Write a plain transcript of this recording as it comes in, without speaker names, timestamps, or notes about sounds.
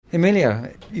Emilio,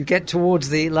 you get towards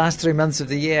the last 3 months of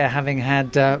the year having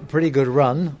had a pretty good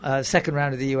run, second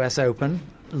round of the US Open,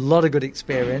 a lot of good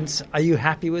experience. Are you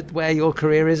happy with where your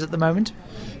career is at the moment?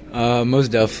 Most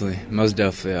definitely.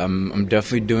 I'm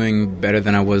definitely doing better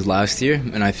than I was last year,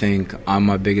 and I think I'm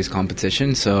my biggest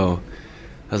competition, so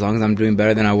as long as I'm doing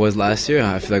better than I was last year,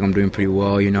 I feel like I'm doing pretty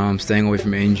well. I'm staying away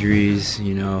from injuries,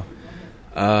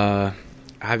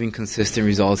 having consistent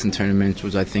results in tournaments,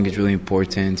 which I think is really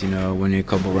important, winning a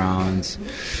couple rounds.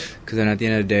 Because then at the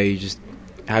end of the day,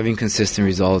 having consistent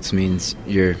results means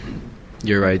you're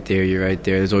right there.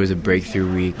 There's always a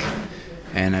breakthrough week.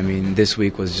 And, this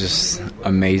week was just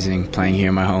amazing playing here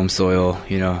in my home soil.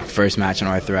 First match on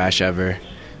Arthur Ashe ever,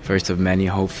 first of many,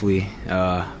 hopefully,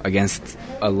 against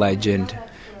a legend,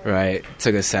 right?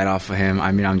 Took a set off of him.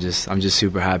 I'm just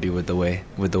super happy with the way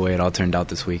it all turned out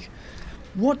this week.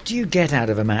 What do you get out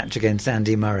of a match against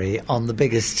Andy Murray on the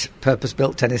biggest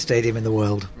purpose-built tennis stadium in the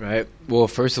world? Right. Well,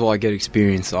 first of all, I get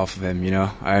experience off of him,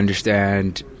 I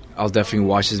understand. I'll definitely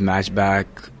watch his match back,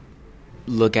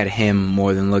 look at him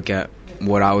more than look at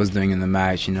what I was doing in the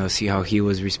match, see how he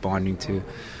was responding to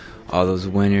all those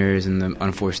winners and the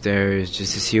unforced errors,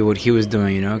 just to see what he was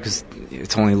doing, because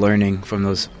it's only learning from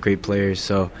those great players.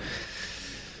 So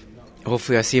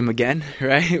hopefully I see him again,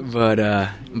 right? But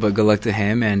good luck to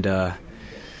him, and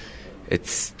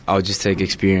I'll just take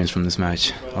experience from this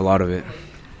match, a lot of it.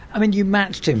 You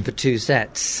matched him for 2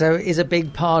 sets, so is a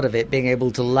big part of it being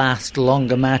able to last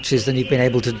longer matches than you've been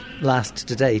able to last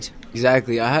to date?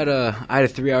 Exactly. I had a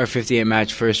 3-hour 58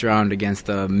 match first round against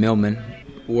Milan,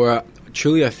 where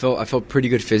truly I felt pretty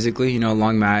good physically.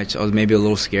 Long match. I was maybe a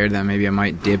little scared that maybe I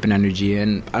might dip in energy,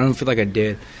 and I don't feel like I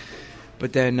did.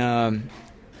 But then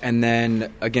and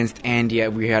then against Andy,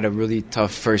 we had a really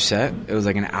tough first set. It was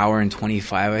like an hour and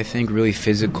 25, I think, really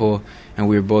physical, and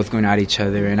we were both going at each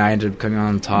other, and I ended up coming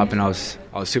on top, and I was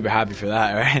super happy for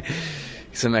that, right?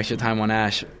 Some extra time on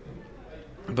Ashe.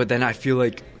 But then I feel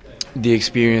like the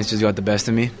experience just got the best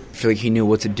of me. I feel like he knew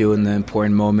what to do in the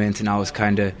important moments, and I was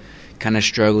kind of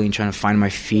struggling, trying to find my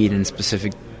feet in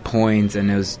specific points, and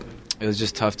it was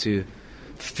just tough to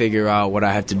figure out what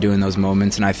I had to do in those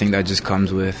moments, and I think that just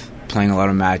comes with playing a lot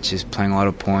of matches, playing a lot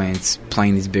of points,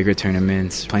 playing these bigger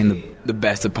tournaments, playing the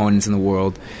best opponents in the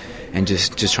world, and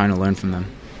just trying to learn from them.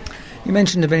 You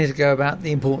mentioned a minute ago about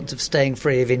the importance of staying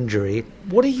free of injury.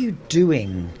 What are you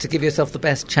doing to give yourself the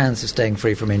best chance of staying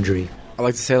free from injury? I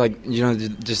like to say,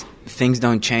 just things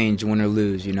don't change, win or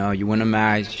lose, You win a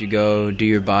match, you go do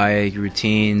your bike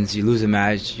routines. You lose a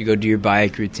match, you go do your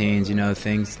bike routines,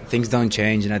 Things don't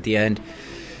change, and at the end,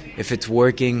 if it's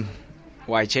working,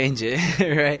 why change it,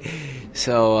 right?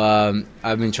 So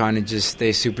I've been trying to just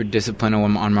stay super disciplined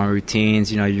on my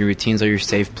routines. Your routines are your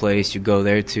safe place. You go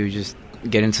there to just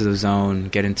get into the zone,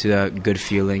 get into that good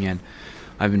feeling, and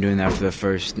I've been doing that for the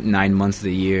first 9 months of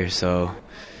the year. So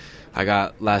I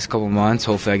got last couple months.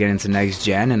 Hopefully I get into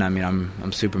NextGen, and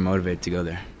I'm super motivated to go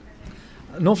there.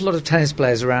 An awful lot of tennis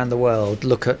players around the world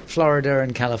look at Florida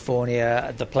and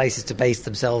California, the places to base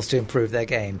themselves to improve their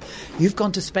game. You've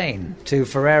gone to Spain, to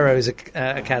Ferrero's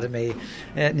academy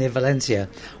near Valencia.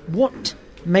 What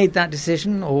made that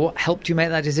decision, or helped you make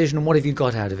that decision, and what have you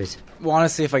got out of it? Well,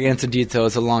 honestly, if I get into detail,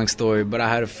 it's a long story, but I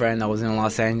had a friend that was in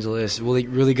Los Angeles,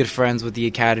 really good friends with the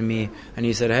academy, and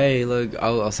he said, hey, look,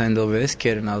 I'll send over this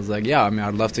kid, and I was like, yeah,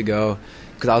 I'd love to go,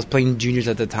 because I was playing juniors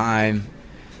at the time,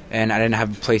 and I didn't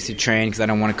have a place to train because I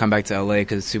didn't want to come back to LA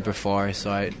because it's super far.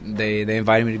 So they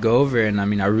invited me to go over, and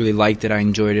I really liked it. I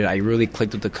enjoyed it. I really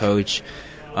clicked with the coach,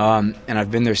 and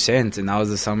I've been there since. And that was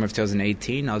the summer of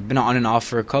 2018. I've been on and off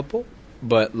for a couple,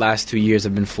 but last 2 years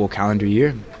have been full calendar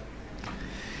year.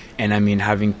 And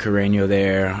having Carreño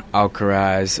there,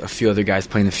 Alcaraz, a few other guys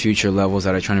playing the future levels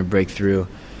that are trying to break through,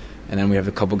 and then we have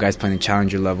a couple guys playing the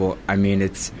challenger level.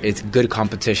 It's good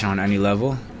competition on any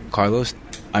level. Carlos,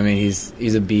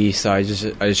 he's a beast, so I just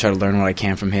try to learn what I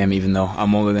can from him, even though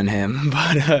I'm older than him.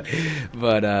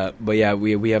 But yeah,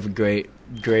 we have a great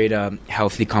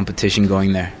healthy competition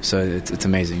going there, so it's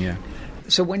amazing. Yeah.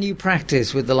 So when you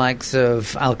practice with the likes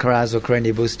of Alcaraz or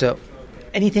Carreño Busta,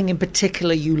 anything in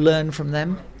particular you learn from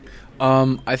them?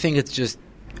 I think it's just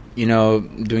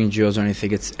doing drills or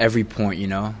anything. It's every point.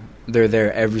 They're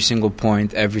there every single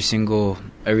point, every single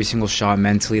shot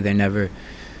mentally. They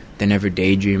never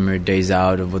daydream or daze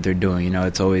out of what they're doing.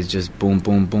 It's always just boom,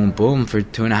 boom, boom, boom for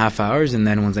 2.5 hours, and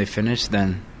then once they finish,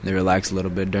 then they relax a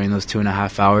little bit. During those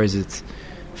 2.5 hours, it's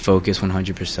focus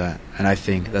 100%, and I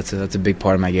think that's a big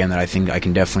part of my game that I think I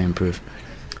can definitely improve.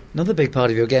 Another big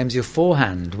part of your game is your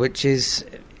forehand, which is,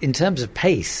 in terms of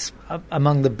pace,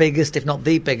 among the biggest, if not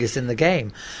the biggest in the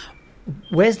game.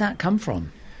 Where's that come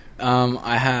from?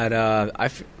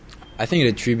 I think it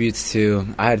attributes to,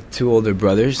 I have two older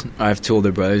brothers,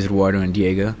 Eduardo and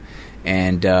Diego,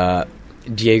 and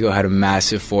Diego had a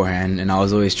massive forehand, and I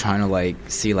was always trying to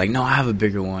see no, I have a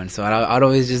bigger one, so I'd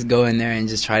always just go in there and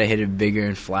just try to hit it bigger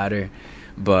and flatter.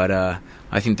 But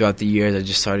I think throughout the years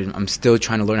I'm still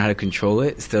trying to learn how to control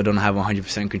it. Still don't have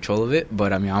 100% control of it,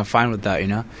 but I mean, I'm fine with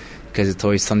that, because it's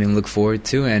always something to look forward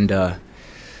to, and I'm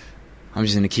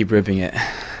just going to keep ripping it.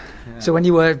 So when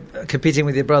you were competing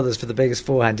with your brothers for the biggest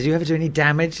forehand, did you ever do any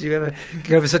damage? Did you ever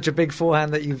go over such a big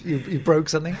forehand that you broke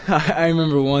something? I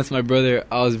remember once my brother,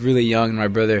 I was really young, and my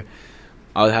brother,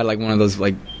 I had one of those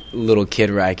little kid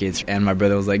rackets, and my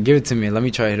brother was like, give it to me, let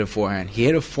me try to hit a forehand. He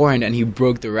hit a forehand and he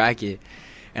broke the racket,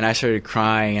 and I started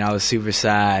crying, and I was super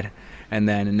sad. And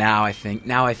then now I think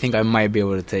I might be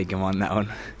able to take him on that one.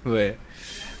 But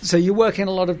so you work in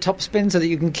a lot of topspin so that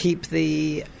you can keep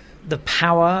the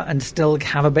power and still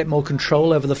have a bit more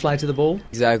control over the flight of the ball?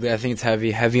 Exactly. I think it's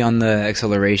heavy on the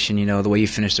acceleration, the way you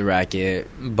finish the racket,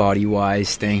 body-wise,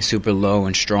 staying super low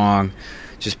and strong,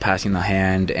 just passing the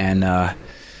hand, and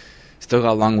still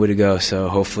got a long way to go, so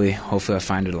hopefully I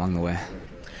find it along the way.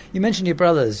 You mentioned your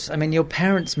brothers. I mean, your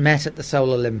parents met at the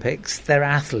Seoul Olympics. They're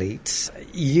athletes.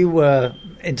 You were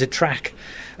into track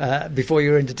before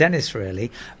you were into tennis,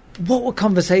 really. What were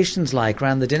conversations like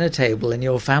around the dinner table in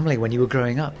your family when you were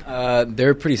growing up? They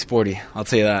were pretty sporty, I'll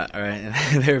tell you that. All right,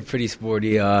 they were pretty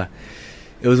sporty. It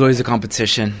was always a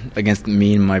competition against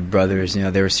me and my brothers.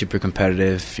 They were super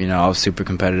competitive. I was super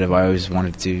competitive. I always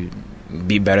wanted to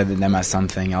be better than them at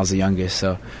something. I was the youngest,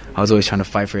 so I was always trying to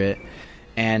fight for it.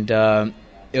 And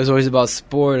it was always about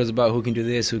sport. It was about who can do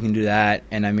this, who can do that.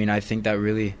 And I mean, I think that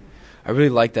I really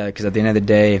like that, because at the end of the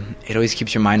day, it always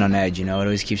keeps your mind on edge, It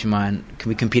always keeps your mind, can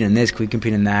we compete in this, can we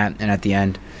compete in that? And at the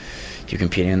end, you're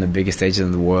competing on the biggest stages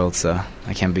in the world, so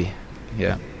I can't be,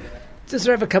 yeah. Does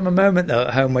there ever come a moment, though,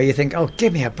 at home where you think, oh,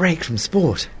 give me a break from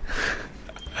sport?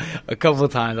 A couple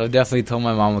of times. I've definitely told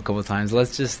my mom a couple of times, or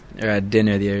at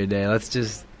dinner the other day, let's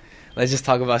just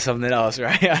talk about something else,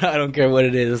 right? I don't care what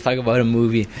it is. Let's talk about a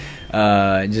movie,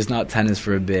 just not tennis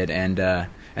for a bit,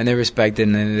 and they respect it,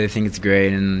 and they think it's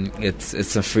great, and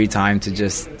it's a free time to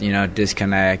just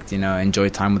disconnect, enjoy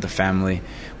time with the family,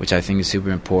 which I think is super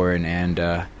important. And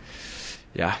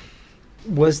yeah.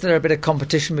 Was there a bit of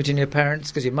competition between your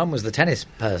parents? Because your mum was the tennis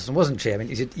person, wasn't she? I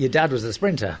mean, your dad was the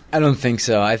sprinter. I don't think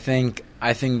so. I think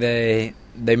they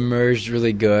merged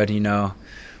really good.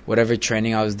 Whatever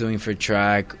training I was doing for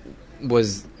track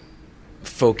was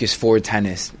focused for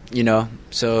tennis.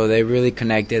 So they really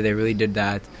connected. They really did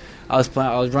that. I was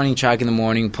running track in the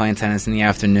morning, playing tennis in the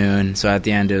afternoon. So at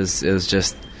the end, it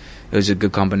was a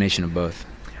good combination of both.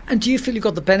 And do you feel you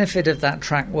got the benefit of that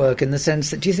track work in the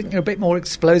sense that, do you think you're a bit more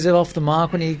explosive off the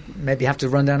mark when you maybe have to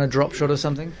run down a drop shot or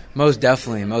something? Most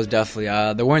definitely.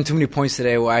 There weren't too many points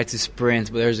today where I had to sprint,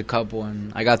 but there was a couple,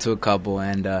 and I got to a couple,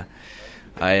 and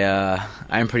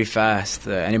I'm pretty fast.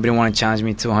 Anybody want to challenge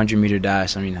me to a 100-meter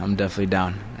dash? I mean, I'm definitely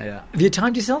down. Yeah. Have you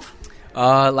timed yourself?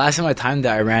 Last time I timed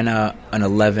that, I ran an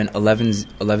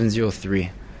 11:03.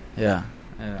 Yeah.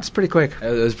 It's pretty quick. It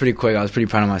was pretty quick. I was pretty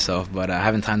proud of myself, but I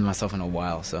haven't timed myself in a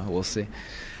while, so we'll see.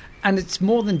 And it's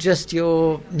more than just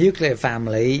your nuclear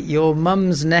family. Your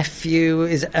mum's nephew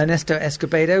is Ernesto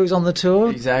Escobedo, who's on the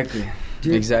tour. Exactly.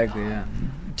 Yeah.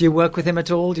 Do you work with him at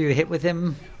all? Do you hit with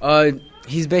him?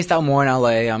 He's based out more in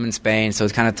LA. I'm in Spain, so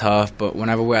it's kind of tough. But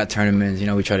whenever we're at tournaments,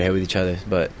 we try to hit with each other.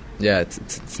 But yeah,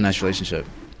 it's a nice relationship.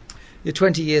 You're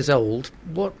 20 years old.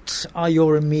 What are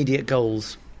your immediate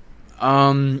goals?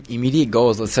 Immediate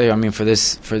goals, let's say, for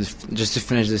just to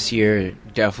finish this year,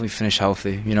 definitely finish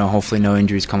healthy, hopefully no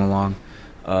injuries come along,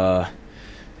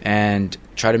 and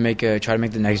try to make the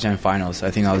NextGen finals. I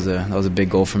think that was a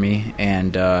big goal for me,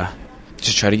 and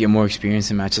just try to get more experience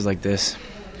in matches like this.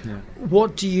 Yeah.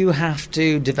 What do you have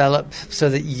to develop so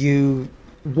that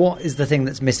what is the thing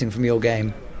that's missing from your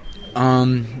game?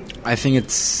 I think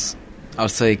I would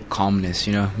say calmness,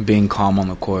 being calm on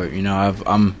the court.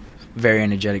 I'm very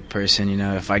energetic person.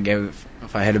 If I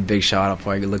hit a big shot, I'll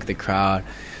probably look at the crowd,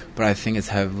 but I think it's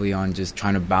heavily on just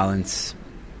trying to balance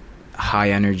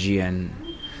high energy and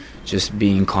just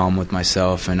being calm with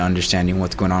myself and understanding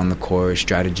what's going on the court,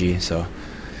 strategy. So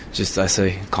I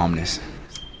say calmness.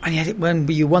 And yet, when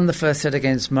you won the first set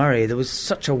against Murray, there was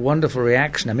such a wonderful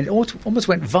reaction. I mean, it almost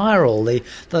went viral,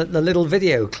 the little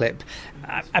video clip.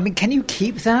 I mean, can you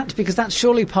keep that? Because that's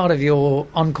surely part of your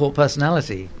on-court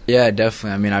personality. Yeah,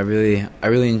 definitely. I mean, I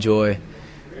really enjoy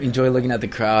looking at the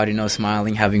crowd,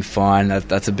 smiling, having fun.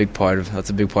 That's a big part of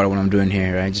what I'm doing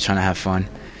here, right? Just trying to have fun.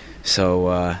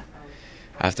 So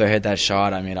after I hit that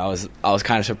shot, I mean, I was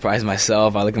kind of surprised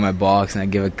myself. I look at my box and I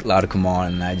give a loud come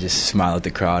on, and I just smile at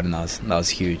the crowd, and that was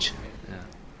huge.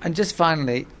 And just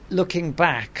finally, looking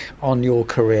back on your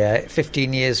career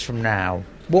 15 years from now,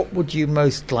 what would you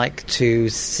most like to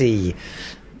see,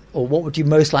 or what would you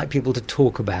most like people to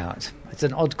talk about? It's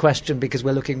an odd question because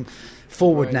we're looking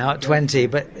forward now at 20,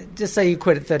 but just say you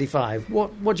quit at 35.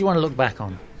 What do you want to look back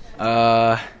on?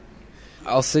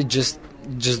 I'll say just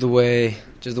the way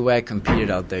I competed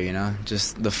out there, you know,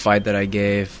 just the fight that I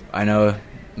gave. I know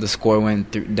the score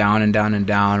went down and down and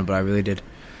down, but I really did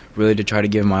try to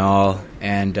give my all,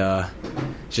 and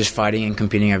just fighting and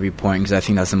competing every point, because I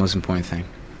think that's the most important thing.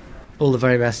 All the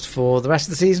very best for the rest of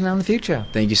the season and the future.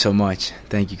 Thank you so much.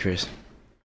 Thank you, Chris.